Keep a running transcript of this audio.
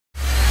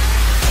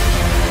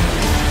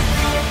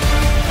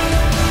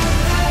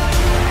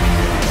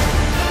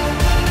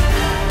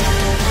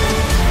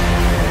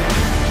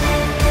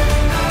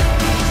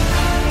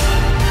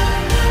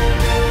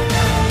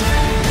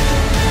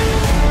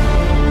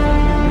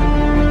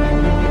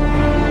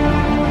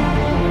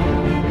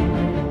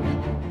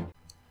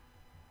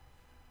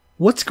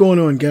What's going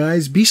on,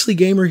 guys? Beastly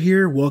Gamer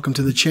here, welcome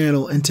to the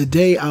channel, and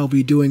today I'll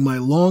be doing my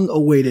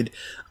long-awaited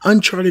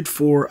Uncharted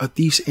 4 A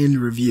Thief's End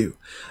review.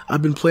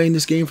 I've been playing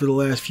this game for the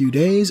last few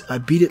days, I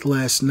beat it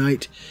last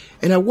night,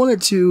 and I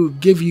wanted to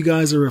give you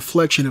guys a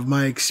reflection of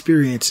my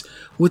experience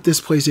with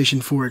this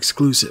PlayStation 4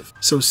 exclusive.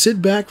 So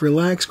sit back,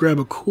 relax, grab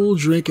a cool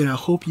drink, and I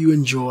hope you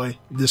enjoy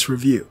this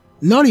review.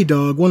 Naughty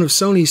Dog, one of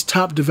Sony's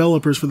top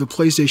developers for the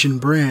PlayStation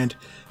brand,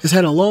 has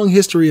had a long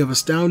history of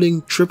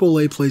astounding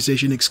AAA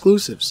PlayStation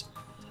exclusives.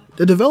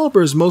 The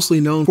developer is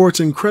mostly known for its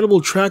incredible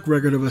track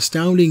record of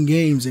astounding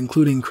games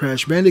including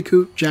Crash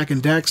Bandicoot, Jak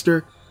and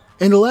Daxter,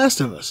 and The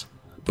Last of Us,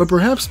 but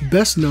perhaps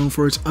best known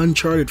for its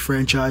Uncharted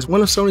franchise,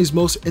 one of Sony's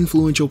most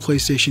influential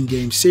PlayStation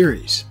game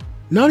series.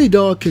 Naughty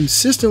Dog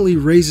consistently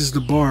raises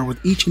the bar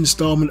with each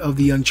installment of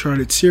the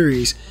Uncharted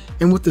series,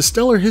 and with the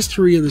stellar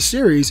history of the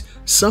series,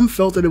 some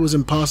felt that it was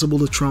impossible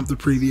to trump the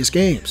previous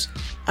games.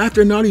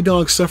 After Naughty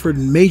Dog suffered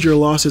major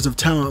losses of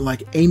talent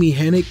like Amy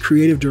Hennig,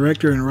 creative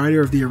director and writer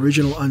of the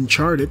original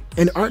Uncharted,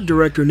 and art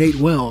director Nate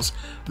Wells,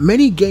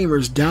 many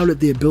gamers doubted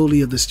the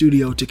ability of the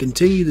studio to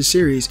continue the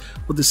series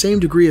with the same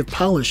degree of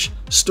polish,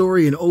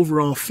 story, and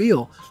overall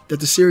feel that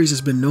the series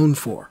has been known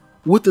for.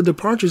 With the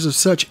departures of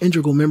such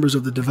integral members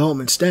of the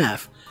development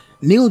staff,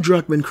 Neil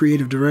Druckmann,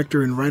 creative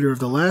director and writer of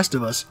The Last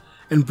of Us,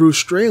 and Bruce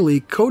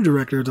Straley,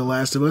 co-director of The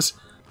Last of Us,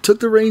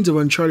 took the reins of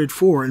Uncharted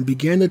 4 and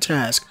began the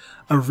task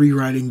of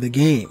rewriting the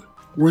game.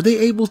 Were they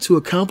able to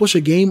accomplish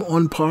a game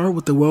on par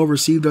with the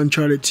well-received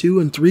Uncharted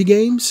 2 and 3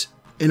 games?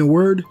 In a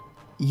word,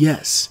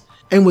 yes.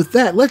 And with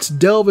that, let's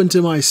delve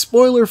into my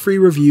spoiler-free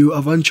review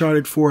of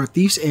Uncharted 4 A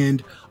Thief's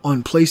End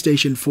on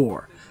PlayStation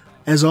 4.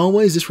 As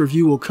always, this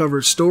review will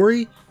cover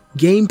story,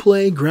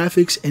 gameplay,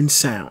 graphics, and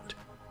sound.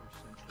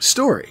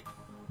 Story.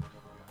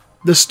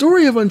 The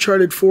story of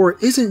Uncharted 4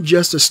 isn't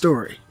just a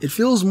story. It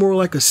feels more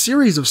like a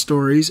series of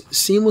stories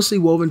seamlessly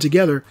woven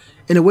together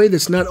in a way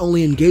that's not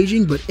only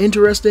engaging but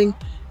interesting,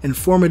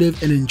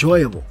 informative, and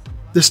enjoyable.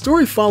 The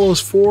story follows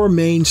 4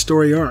 main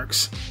story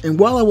arcs, and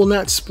while I will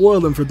not spoil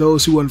them for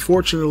those who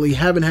unfortunately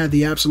haven't had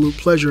the absolute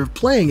pleasure of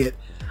playing it,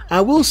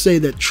 I will say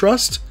that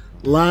trust,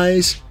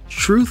 lies,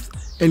 truth,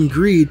 and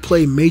greed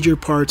play major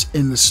parts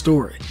in the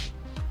story.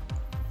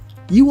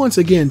 You once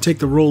again take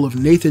the role of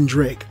Nathan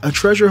Drake, a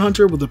treasure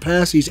hunter with a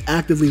past he's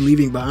actively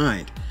leaving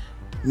behind.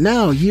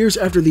 Now, years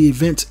after the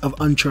events of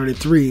Uncharted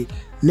 3,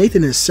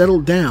 Nathan has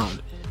settled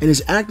down and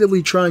is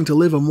actively trying to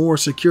live a more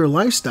secure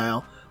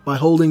lifestyle by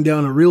holding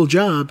down a real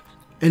job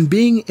and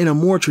being in a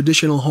more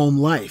traditional home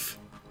life.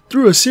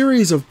 Through a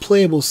series of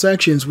playable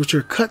sections which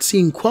are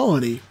cutscene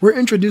quality, we're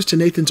introduced to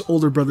Nathan's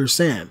older brother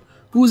Sam,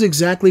 who is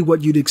exactly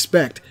what you'd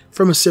expect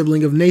from a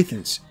sibling of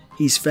Nathan's.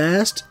 He's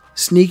fast,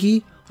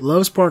 sneaky,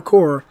 loves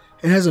parkour,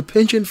 and has a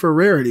penchant for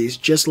rarities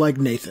just like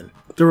Nathan.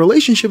 The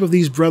relationship of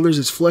these brothers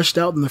is fleshed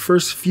out in the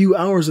first few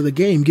hours of the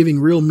game, giving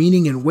real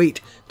meaning and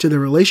weight to their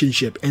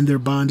relationship and their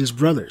bond as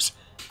brothers.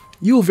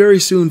 You will very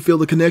soon feel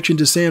the connection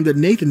to Sam that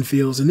Nathan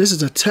feels, and this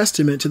is a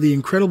testament to the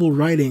incredible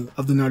writing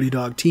of the Naughty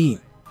Dog team.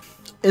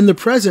 In the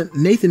present,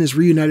 Nathan is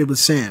reunited with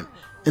Sam,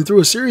 and through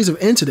a series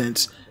of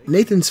incidents,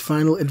 Nathan's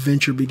final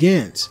adventure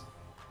begins.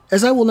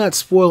 As I will not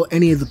spoil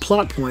any of the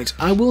plot points,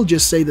 I will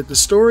just say that the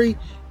story,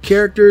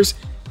 characters,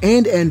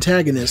 and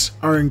antagonists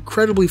are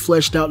incredibly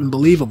fleshed out and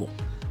believable.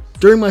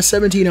 During my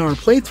 17-hour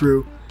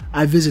playthrough,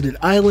 I visited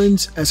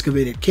islands,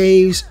 excavated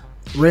caves,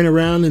 ran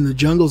around in the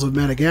jungles of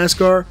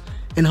Madagascar,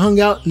 and hung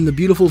out in the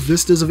beautiful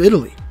vistas of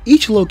Italy.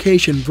 Each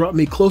location brought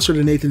me closer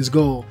to Nathan's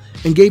goal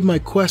and gave my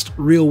quest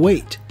real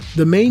weight.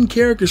 The main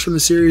characters from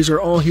the series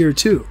are all here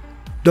too.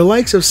 The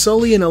likes of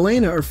Sully and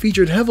Elena are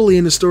featured heavily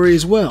in the story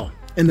as well,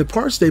 and the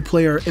parts they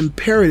play are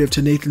imperative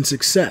to Nathan's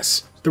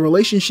success. The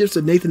relationships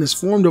that Nathan has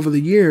formed over the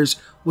years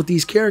with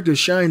these characters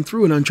shine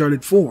through in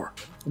Uncharted 4.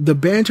 The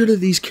banter that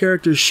these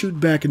characters shoot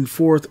back and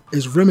forth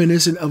is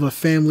reminiscent of a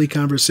family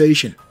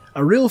conversation.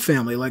 A real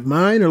family like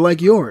mine or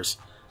like yours.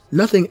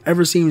 Nothing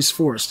ever seems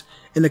forced,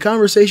 and the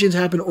conversations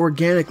happen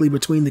organically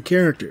between the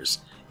characters.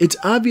 It's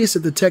obvious that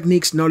the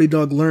techniques Naughty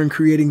Dog learned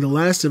creating The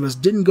Last of Us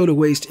didn't go to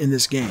waste in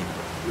this game.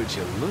 Would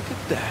you look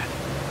at that?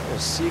 A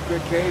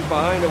secret cave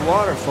behind a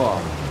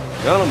waterfall.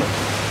 Gentlemen,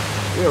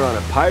 we're on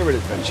a pirate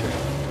adventure.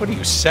 What are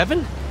you,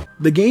 7?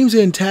 The game's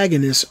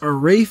antagonists are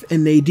Rafe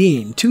and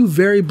Nadine, 2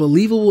 very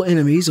believable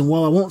enemies, and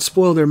while I won't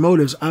spoil their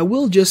motives, I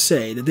will just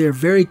say that they are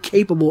very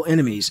capable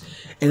enemies,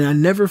 and I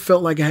never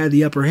felt like I had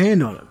the upper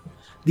hand on them.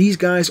 These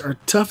guys are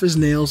tough as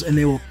nails, and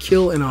they will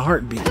kill in a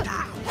heartbeat.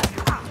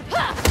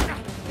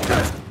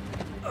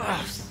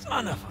 Oh,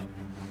 son of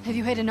a... Have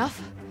you had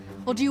enough?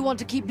 Or do you want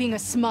to keep being a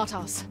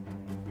smartass?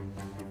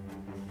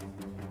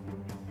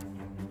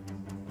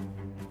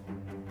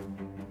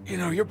 You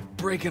know, you're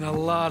breaking a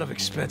lot of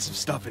expensive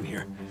stuff in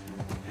here.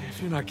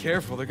 If you're not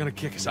careful, they're gonna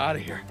kick us out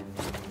of here.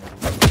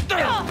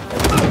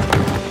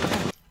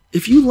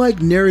 If you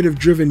like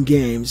narrative-driven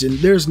games, and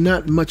there's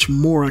not much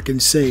more I can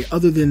say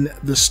other than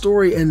the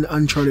story in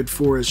Uncharted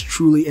 4 is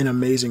truly an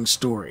amazing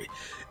story.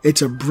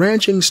 It's a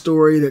branching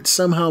story that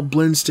somehow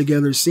blends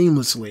together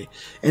seamlessly,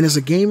 and as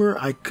a gamer,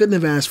 I couldn't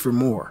have asked for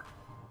more.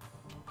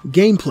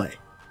 Gameplay.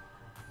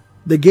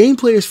 The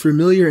gameplay is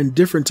familiar and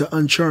different to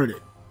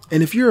Uncharted,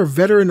 and if you're a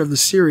veteran of the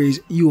series,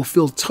 you will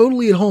feel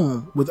totally at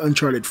home with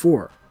Uncharted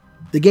 4.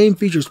 The game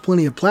features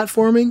plenty of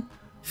platforming,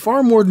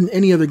 far more than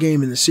any other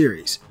game in the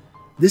series.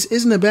 This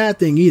isn't a bad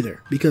thing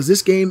either, because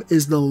this game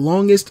is the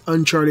longest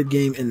Uncharted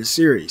game in the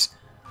series.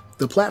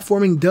 The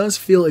platforming does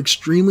feel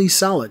extremely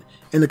solid,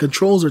 and the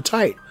controls are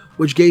tight,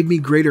 which gave me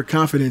greater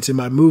confidence in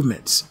my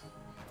movements.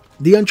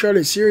 The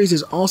Uncharted series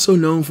is also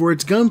known for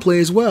its gunplay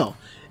as well,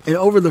 and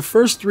over the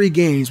first 3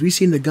 games we've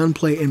seen the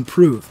gunplay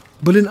improve.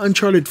 But in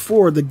Uncharted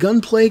 4, the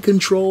gunplay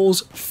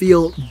controls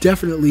feel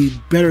definitely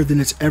better than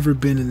it's ever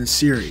been in the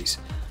series.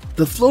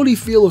 The floaty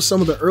feel of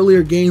some of the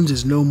earlier games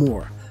is no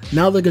more.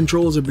 Now the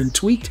controls have been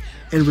tweaked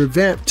and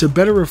revamped to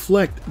better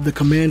reflect the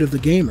command of the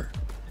gamer.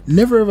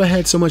 Never ever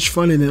had so much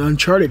fun in an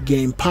Uncharted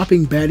game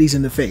popping baddies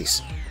in the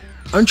face.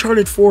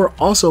 Uncharted 4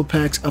 also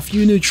packs a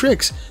few new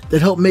tricks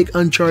that help make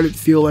Uncharted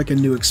feel like a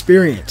new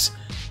experience.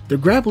 The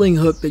grappling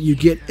hook that you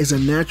get is a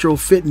natural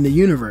fit in the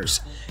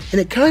universe,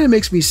 and it kinda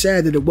makes me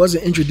sad that it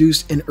wasn't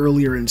introduced in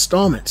earlier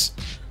installments.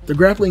 The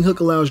grappling hook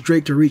allows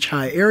Drake to reach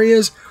high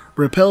areas,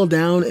 rappel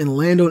down, and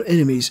land on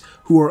enemies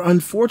who are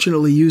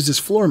unfortunately used as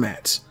floor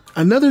mats.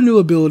 Another new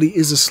ability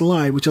is a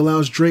slide, which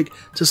allows Drake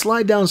to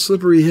slide down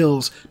slippery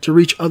hills to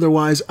reach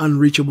otherwise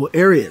unreachable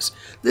areas.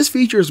 This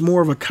feature is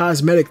more of a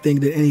cosmetic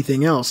thing than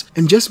anything else,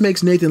 and just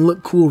makes Nathan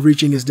look cool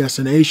reaching his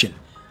destination.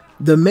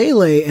 The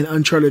melee in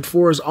Uncharted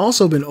 4 has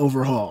also been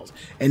overhauled,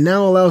 and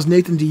now allows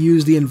Nathan to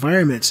use the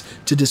environments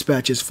to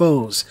dispatch his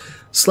foes.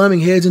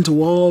 Slamming heads into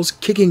walls,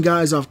 kicking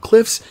guys off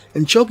cliffs,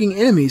 and choking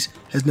enemies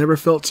has never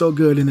felt so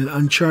good in an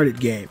Uncharted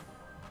game.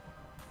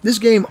 This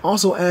game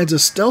also adds a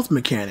stealth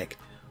mechanic,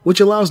 which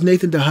allows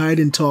Nathan to hide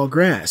in tall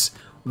grass,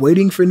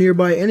 waiting for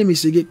nearby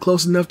enemies to get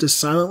close enough to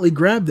silently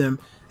grab them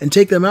and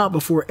take them out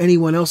before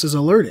anyone else is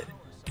alerted.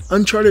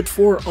 Uncharted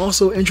 4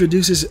 also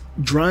introduces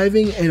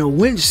driving and a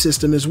winch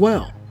system as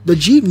well. The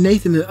Jeep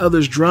Nathan and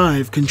others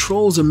drive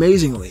controls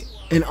amazingly,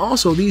 and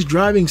also these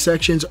driving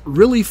sections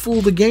really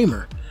fool the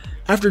gamer.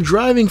 After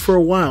driving for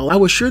a while, I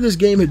was sure this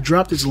game had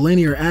dropped its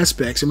linear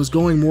aspects and was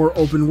going more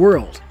open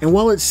world, and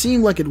while it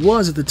seemed like it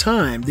was at the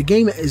time, the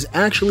game is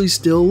actually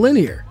still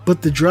linear,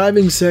 but the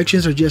driving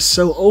sections are just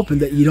so open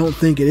that you don't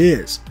think it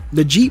is.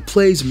 The Jeep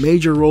plays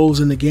major roles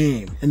in the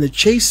game, and the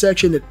chase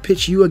section that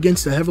pits you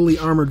against a heavily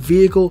armored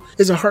vehicle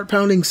is a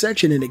heart-pounding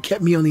section, and it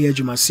kept me on the edge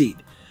of my seat.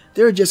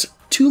 There are just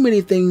too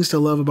many things to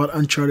love about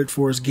Uncharted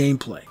 4's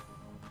gameplay.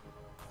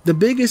 The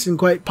biggest and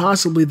quite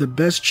possibly the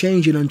best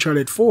change in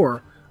Uncharted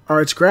 4 are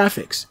its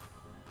graphics.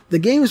 The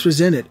game is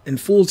presented in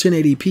full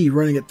 1080p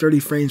running at 30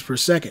 frames per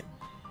second,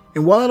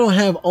 and while I don't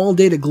have all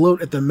day to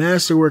gloat at the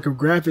masterwork of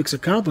graphics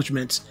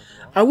accomplishments,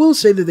 I will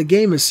say that the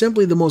game is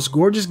simply the most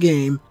gorgeous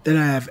game that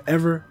I have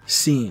ever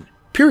seen.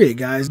 Period,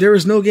 guys. There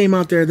is no game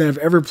out there that I've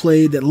ever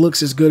played that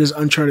looks as good as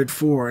Uncharted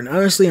 4, and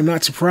honestly I'm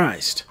not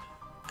surprised.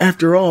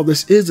 After all,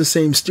 this is the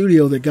same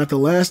studio that got The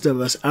Last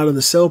of Us out of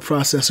the cell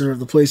processor of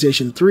the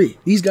PlayStation 3.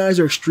 These guys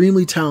are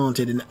extremely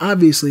talented and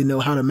obviously know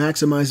how to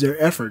maximize their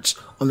efforts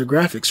on the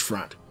graphics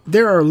front.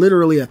 There are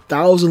literally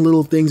 1,000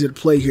 little things at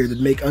play here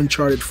that make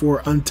Uncharted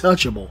 4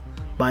 untouchable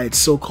by its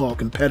so-called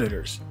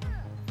competitors.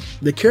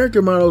 The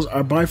character models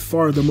are by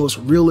far the most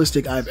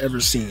realistic I've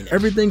ever seen.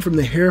 Everything from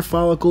the hair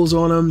follicles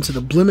on them, to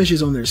the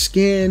blemishes on their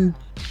skin,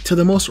 to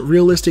the most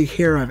realistic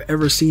hair I've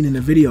ever seen in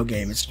a video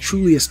game. It's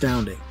truly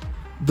astounding.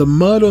 The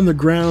mud on the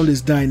ground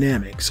is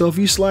dynamic, so if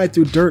you slide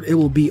through dirt, it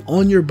will be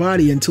on your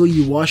body until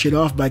you wash it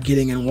off by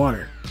getting in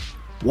water.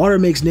 Water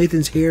makes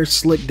Nathan's hair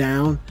slick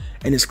down,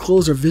 and his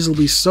clothes are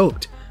visibly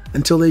soaked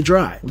until they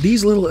dry.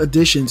 These little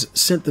additions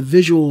sent the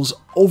visuals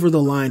over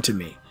the line to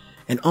me,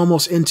 and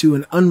almost into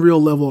an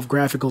unreal level of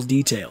graphical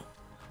detail.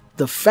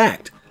 The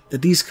fact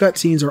that these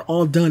cutscenes are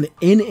all done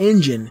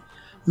in-engine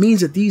means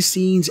that these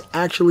scenes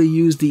actually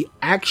use the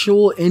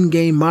actual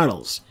in-game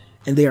models,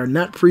 and they are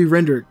not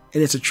pre-rendered,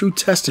 and it's a true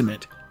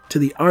testament to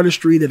the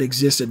artistry that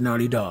exists at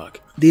Naughty Dog.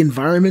 The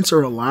environments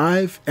are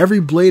alive, every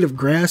blade of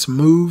grass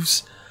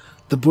moves,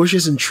 the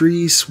bushes and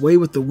trees sway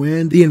with the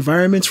wind, the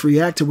environments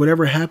react to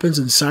whatever happens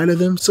inside of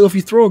them, so if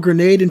you throw a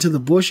grenade into the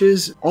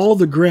bushes, all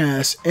the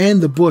grass and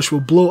the bush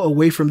will blow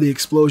away from the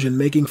explosion,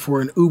 making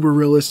for an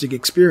uber-realistic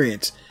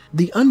experience.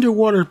 The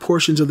underwater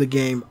portions of the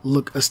game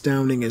look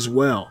astounding as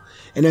well,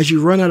 and as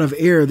you run out of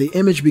air, the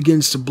image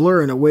begins to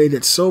blur in a way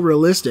that's so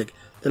realistic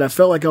that I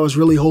felt like I was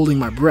really holding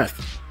my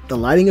breath. The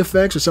lighting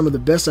effects are some of the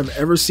best I've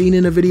ever seen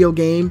in a video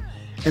game,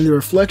 and the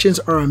reflections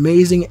are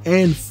amazing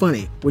and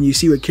funny when you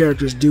see what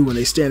characters do when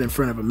they stand in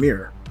front of a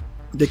mirror.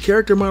 The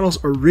character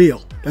models are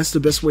real. That's the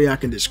best way I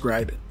can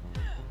describe it.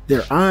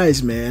 Their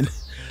eyes, man.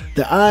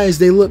 The eyes,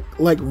 they look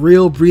like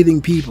real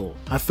breathing people.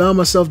 I found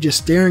myself just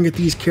staring at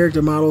these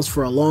character models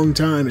for a long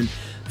time and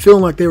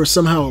feeling like they were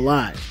somehow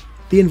alive.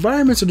 The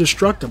environments are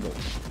destructible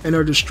and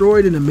are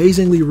destroyed in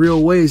amazingly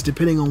real ways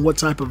depending on what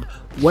type of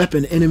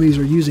weapon enemies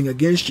are using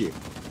against you.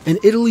 In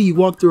Italy, you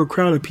walk through a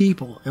crowd of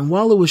people, and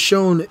while it was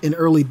shown in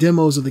early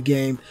demos of the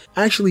game,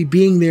 actually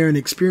being there and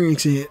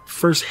experiencing it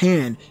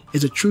firsthand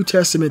is a true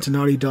testament to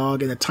Naughty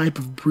Dog and the type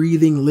of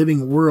breathing,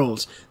 living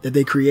worlds that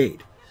they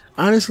create.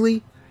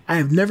 Honestly, I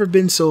have never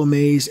been so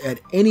amazed at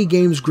any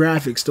game's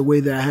graphics the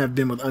way that I have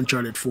been with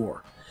Uncharted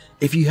 4.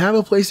 If you have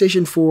a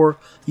PlayStation 4,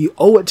 you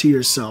owe it to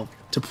yourself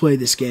to play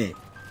this game.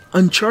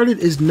 Uncharted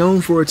is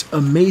known for its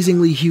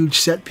amazingly huge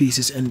set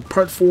pieces, and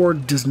Part 4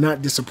 does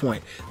not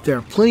disappoint. There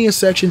are plenty of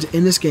sections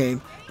in this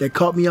game that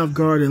caught me off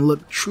guard and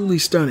looked truly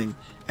stunning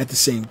at the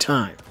same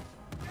time.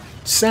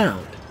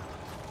 Sound.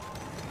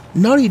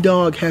 Naughty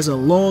Dog has a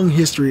long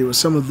history with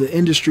some of the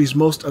industry's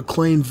most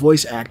acclaimed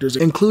voice actors,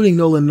 including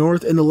Nolan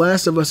North and The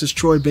Last of Us'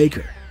 Troy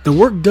Baker. The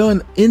work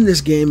done in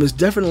this game is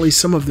definitely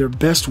some of their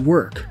best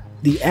work.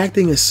 The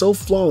acting is so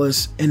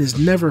flawless and is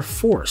never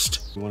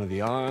forced. One of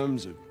the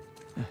arms, or...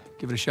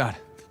 Give it a shot.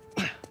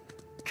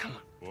 Come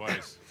on,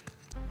 boys.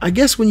 I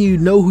guess when you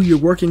know who you're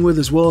working with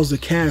as well as the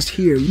cast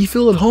here, you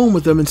feel at home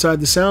with them inside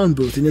the sound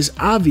booth, and it's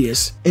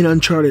obvious in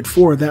Uncharted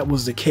 4 that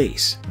was the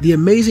case. The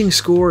amazing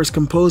score is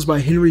composed by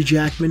Henry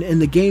Jackman,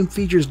 and the game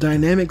features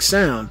dynamic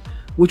sound,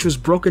 which was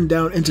broken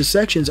down into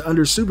sections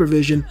under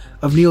supervision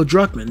of Neil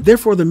Druckmann.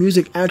 Therefore, the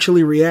music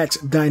actually reacts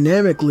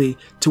dynamically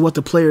to what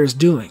the player is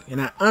doing,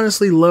 and I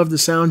honestly love the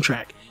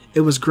soundtrack.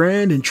 It was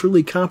grand and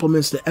truly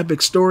complements the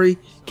epic story,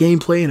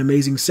 gameplay, and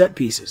amazing set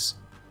pieces.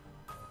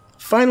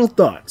 Final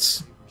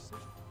thoughts.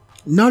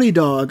 Naughty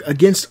Dog,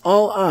 against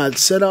all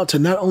odds, set out to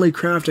not only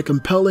craft a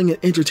compelling and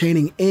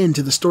entertaining end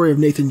to the story of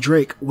Nathan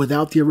Drake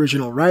without the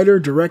original writer,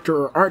 director,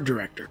 or art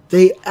director.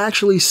 They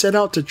actually set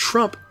out to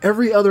trump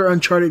every other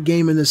Uncharted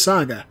game in the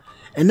saga,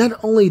 and not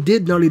only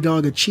did Naughty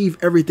Dog achieve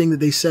everything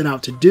that they set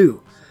out to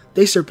do,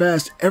 they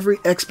surpassed every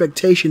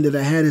expectation that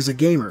I had as a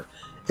gamer,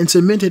 and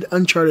cemented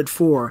Uncharted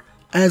 4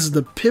 as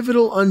the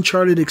pivotal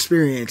Uncharted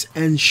experience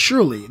and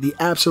surely the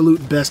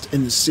absolute best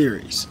in the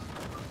series.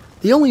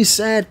 The only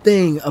sad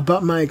thing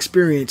about my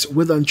experience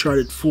with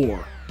Uncharted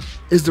 4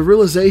 is the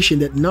realization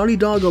that Naughty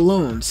Dog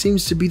alone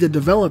seems to be the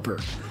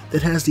developer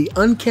that has the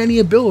uncanny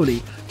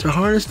ability to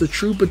harness the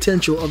true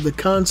potential of the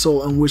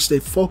console on which they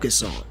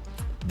focus on.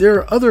 There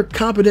are other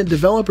competent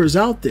developers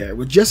out there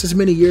with just as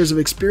many years of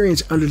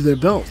experience under their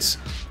belts,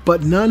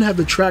 but none have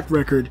the track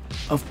record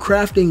of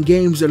crafting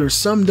games that are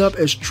summed up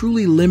as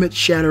truly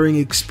limit-shattering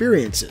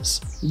experiences.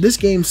 This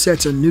game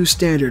sets a new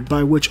standard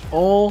by which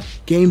all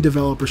game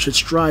developers should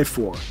strive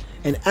for,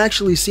 and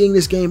actually seeing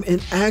this game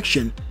in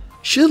action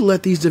should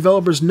let these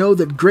developers know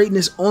that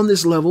greatness on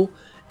this level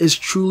is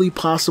truly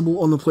possible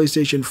on the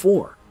PlayStation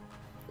 4.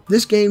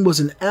 This game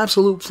was an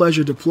absolute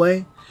pleasure to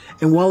play,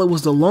 and while it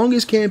was the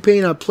longest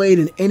campaign I played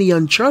in any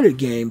Uncharted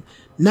game,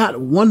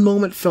 not one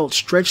moment felt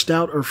stretched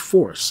out or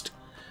forced.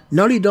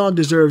 Naughty Dog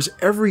deserves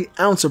every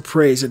ounce of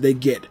praise that they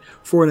get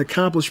for an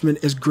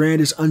accomplishment as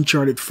grand as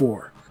Uncharted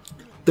 4.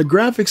 The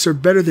graphics are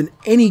better than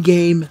any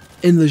game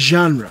in the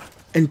genre,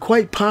 and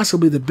quite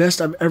possibly the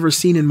best I've ever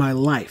seen in my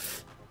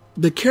life.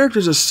 The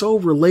characters are so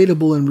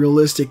relatable and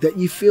realistic that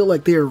you feel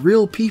like they are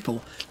real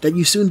people that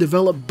you soon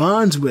develop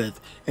bonds with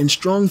and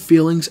strong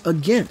feelings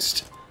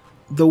against.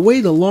 The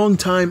way the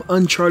long-time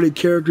Uncharted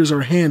characters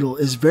are handled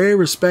is very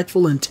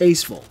respectful and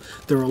tasteful.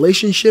 The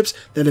relationships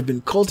that have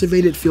been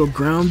cultivated feel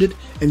grounded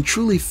and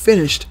truly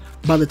finished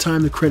by the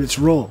time the credits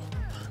roll.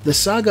 The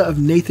saga of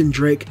Nathan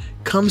Drake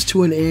comes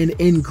to an end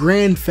in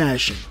grand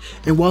fashion,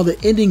 and while the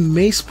ending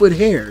may split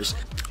hairs,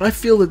 I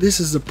feel that this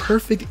is the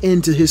perfect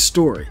end to his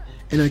story,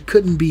 and I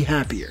couldn't be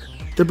happier.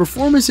 The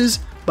performances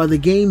by the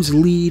game's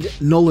lead,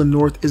 Nolan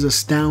North, is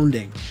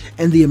astounding,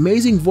 and the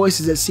amazing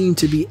voices that seem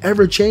to be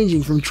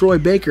ever-changing from Troy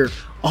Baker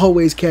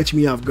always catch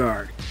me off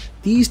guard.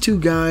 These two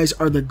guys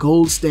are the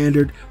gold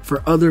standard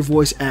for other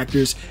voice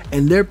actors,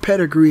 and their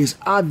pedigree is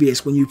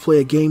obvious when you play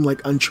a game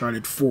like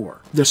Uncharted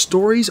 4. The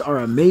stories are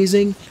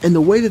amazing, and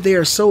the way that they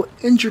are so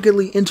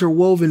intricately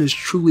interwoven is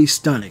truly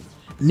stunning.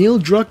 Neil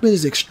Druckmann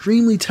is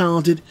extremely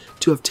talented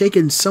to have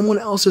taken someone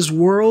else's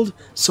world,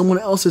 someone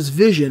else's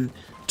vision,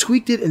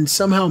 tweaked it, and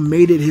somehow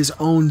made it his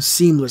own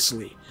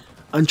seamlessly.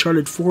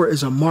 Uncharted 4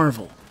 is a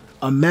marvel,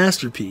 a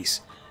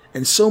masterpiece,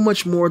 and so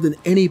much more than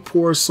any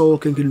poor soul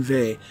can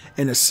convey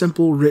in a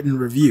simple written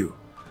review.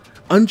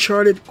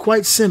 Uncharted,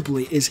 quite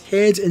simply, is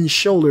heads and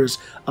shoulders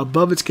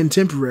above its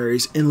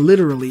contemporaries in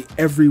literally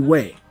every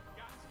way.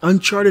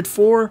 Uncharted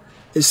 4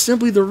 is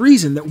simply the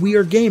reason that we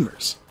are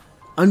gamers.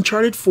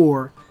 Uncharted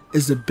 4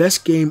 is the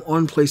best game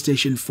on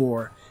PlayStation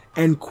 4,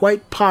 and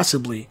quite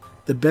possibly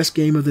the best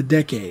game of the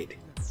decade.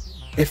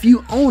 If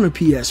you own a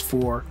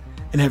PS4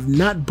 and have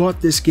not bought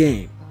this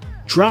game,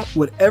 drop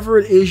whatever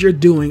it is you're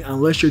doing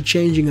unless you're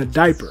changing a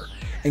diaper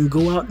and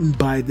go out and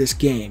buy this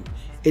game.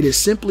 It is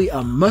simply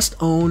a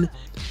must-own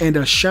and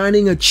a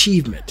shining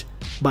achievement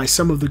by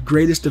some of the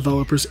greatest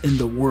developers in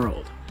the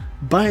world.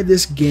 Buy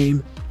this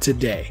game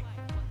today.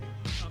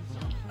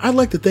 I'd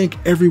like to thank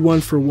everyone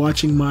for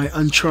watching my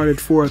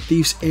Uncharted 4: A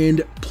Thief's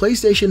End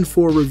PlayStation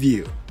 4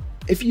 review.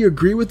 If you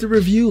agree with the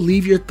review,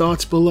 leave your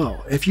thoughts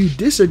below. If you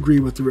disagree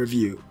with the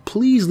review,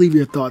 please leave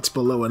your thoughts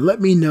below and let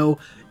me know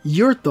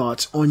your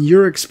thoughts on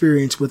your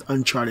experience with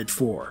Uncharted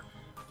 4.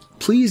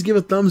 Please give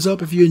a thumbs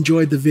up if you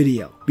enjoyed the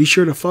video. Be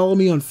sure to follow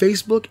me on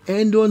Facebook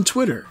and on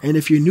Twitter, and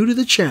if you're new to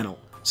the channel,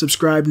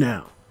 subscribe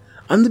now.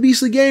 I'm the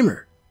Beastly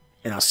Gamer,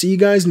 and I'll see you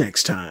guys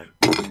next time.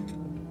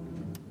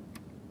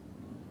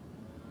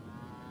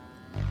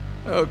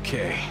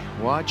 Okay,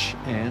 watch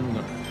and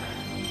learn.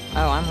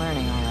 Oh, I'm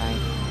learning all right.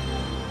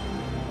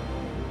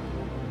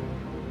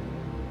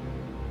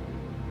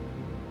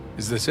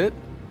 Is this it?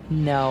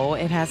 No,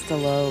 it has to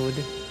load.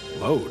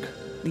 Load?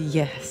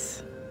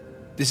 Yes.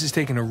 This is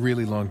taking a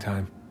really long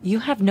time. You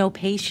have no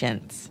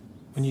patience.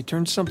 When you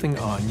turn something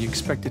on, you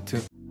expect it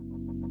to...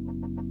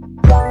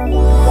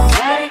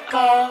 Let it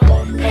go.